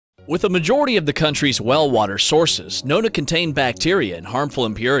With a majority of the country's well water sources known to contain bacteria and harmful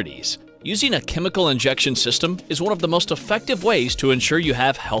impurities, using a chemical injection system is one of the most effective ways to ensure you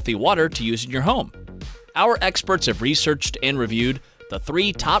have healthy water to use in your home. Our experts have researched and reviewed the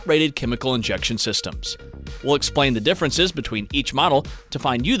 3 top-rated chemical injection systems. We'll explain the differences between each model to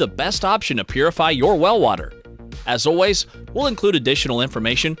find you the best option to purify your well water. As always, we'll include additional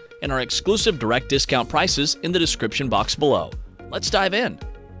information and our exclusive direct discount prices in the description box below. Let's dive in.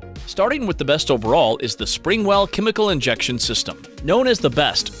 Starting with the best overall is the SpringWell chemical injection system. Known as the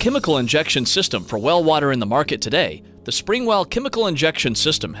best chemical injection system for well water in the market today, the SpringWell chemical injection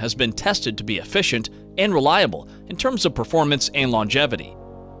system has been tested to be efficient and reliable in terms of performance and longevity.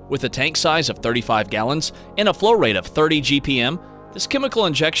 With a tank size of 35 gallons and a flow rate of 30 GPM, this chemical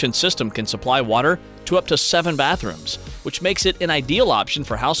injection system can supply water to up to 7 bathrooms, which makes it an ideal option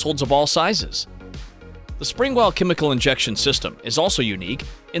for households of all sizes. The SpringWell chemical injection system is also unique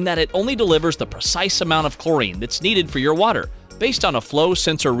in that it only delivers the precise amount of chlorine that's needed for your water based on a flow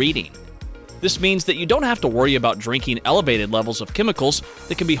sensor reading. This means that you don't have to worry about drinking elevated levels of chemicals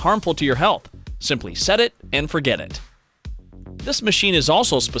that can be harmful to your health. Simply set it and forget it. This machine is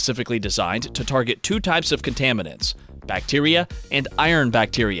also specifically designed to target 2 types of contaminants, bacteria and iron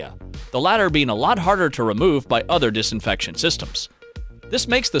bacteria, the latter being a lot harder to remove by other disinfection systems. This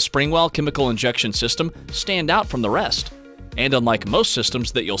makes the SpringWell chemical injection system stand out from the rest. And unlike most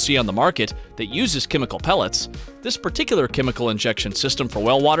systems that you'll see on the market that uses chemical pellets, this particular chemical injection system for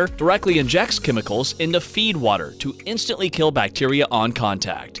well water directly injects chemicals into feed water to instantly kill bacteria on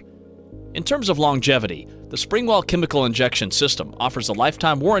contact. In terms of longevity, the SpringWell chemical injection system offers a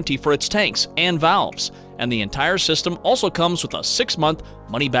lifetime warranty for its tanks and valves, and the entire system also comes with a 6-month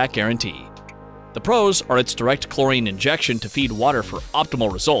money-back guarantee. The pros are its direct chlorine injection to feed water for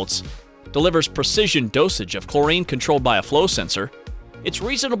optimal results, delivers precision dosage of chlorine controlled by a flow sensor, it's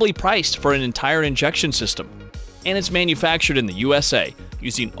reasonably priced for an entire injection system, and it's manufactured in the USA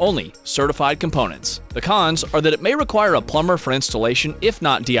using only certified components. The cons are that it may require a plumber for installation if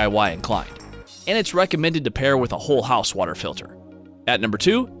not DIY inclined, and it's recommended to pair with a whole house water filter. At number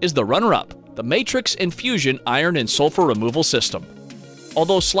 2 is the runner-up, the Matrixx Infusion Iron and Sulfur Removal System.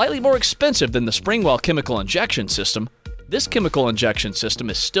 Although slightly more expensive than the SpringWell chemical injection system, this chemical injection system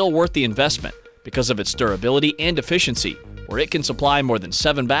is still worth the investment because of its durability and efficiency, where it can supply more than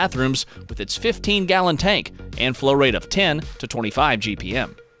 7 bathrooms with its 15-gallon tank and flow rate of 10 to 25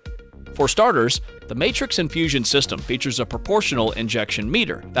 GPM. For starters, the Matrixx Infusion system features a proportional injection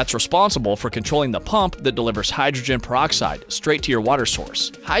meter that's responsible for controlling the pump that delivers hydrogen peroxide straight to your water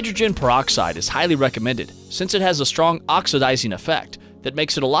source. Hydrogen peroxide is highly recommended since it has a strong oxidizing effect that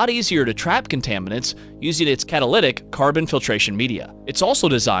makes it a lot easier to trap contaminants using its catalytic carbon filtration media. It's also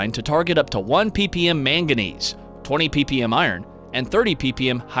designed to target up to 1 ppm manganese, 20 ppm iron, and 30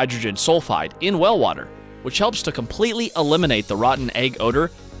 ppm hydrogen sulfide in well water, which helps to completely eliminate the rotten egg odor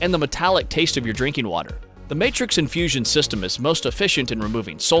and the metallic taste of your drinking water. The Matrixx Infusion system is most efficient in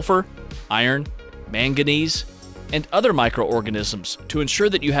removing sulfur, iron, manganese, and other microorganisms to ensure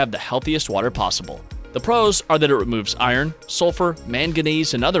that you have the healthiest water possible. The pros are that it removes iron, sulfur,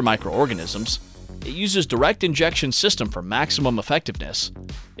 manganese, and other microorganisms. It uses direct injection system for maximum effectiveness.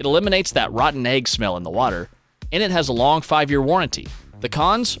 It eliminates that rotten egg smell in the water, and it has a long 5-year warranty. The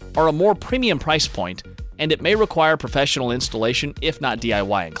cons are a more premium price point, and it may require professional installation if not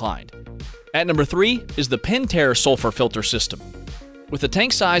DIY inclined. At number 3 is the Pentair Sulfur Filter System. With a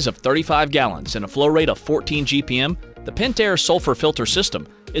tank size of 35 gallons and a flow rate of 14 GPM, the Pentair Sulfur Filter System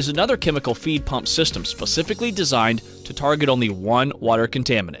is another chemical feed pump system specifically designed to target only one water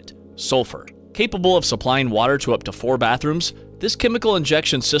contaminant, sulfur. Capable of supplying water to up to 4 bathrooms, this chemical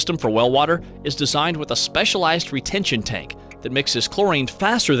injection system for well water is designed with a specialized retention tank that mixes chlorine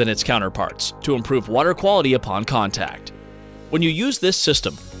faster than its counterparts to improve water quality upon contact. When you use this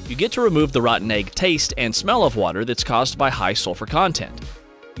system, you get to remove the rotten egg taste and smell of water that's caused by high sulfur content.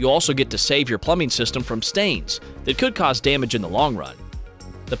 You also get to save your plumbing system from stains that could cause damage in the long run.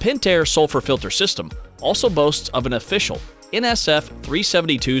 The Pentair Sulfur Filter System also boasts of an official NSF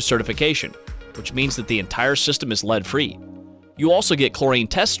 372 certification, which means that the entire system is lead-free. You also get chlorine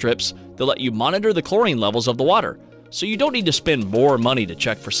test strips that let you monitor the chlorine levels of the water, so you don't need to spend more money to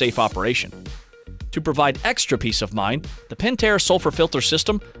check for safe operation. To provide extra peace of mind, the Pentair Sulfur Filter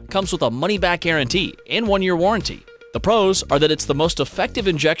System comes with a money-back guarantee and 1-year warranty. The pros are that it's the most effective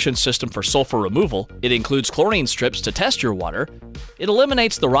injection system for sulfur removal, it includes chlorine strips to test your water, it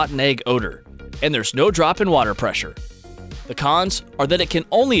eliminates the rotten egg odor, and there's no drop in water pressure. The cons are that it can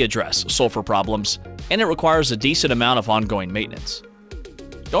only address sulfur problems, and it requires a decent amount of ongoing maintenance.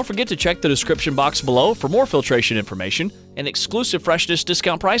 Don't forget to check the description box below for more filtration information and exclusive Freshnss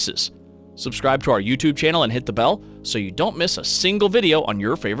discount prices. Subscribe to our YouTube channel and hit the bell so you don't miss a single video on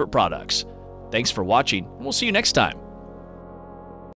your favorite products. Thanks for watching, and we'll see you next time.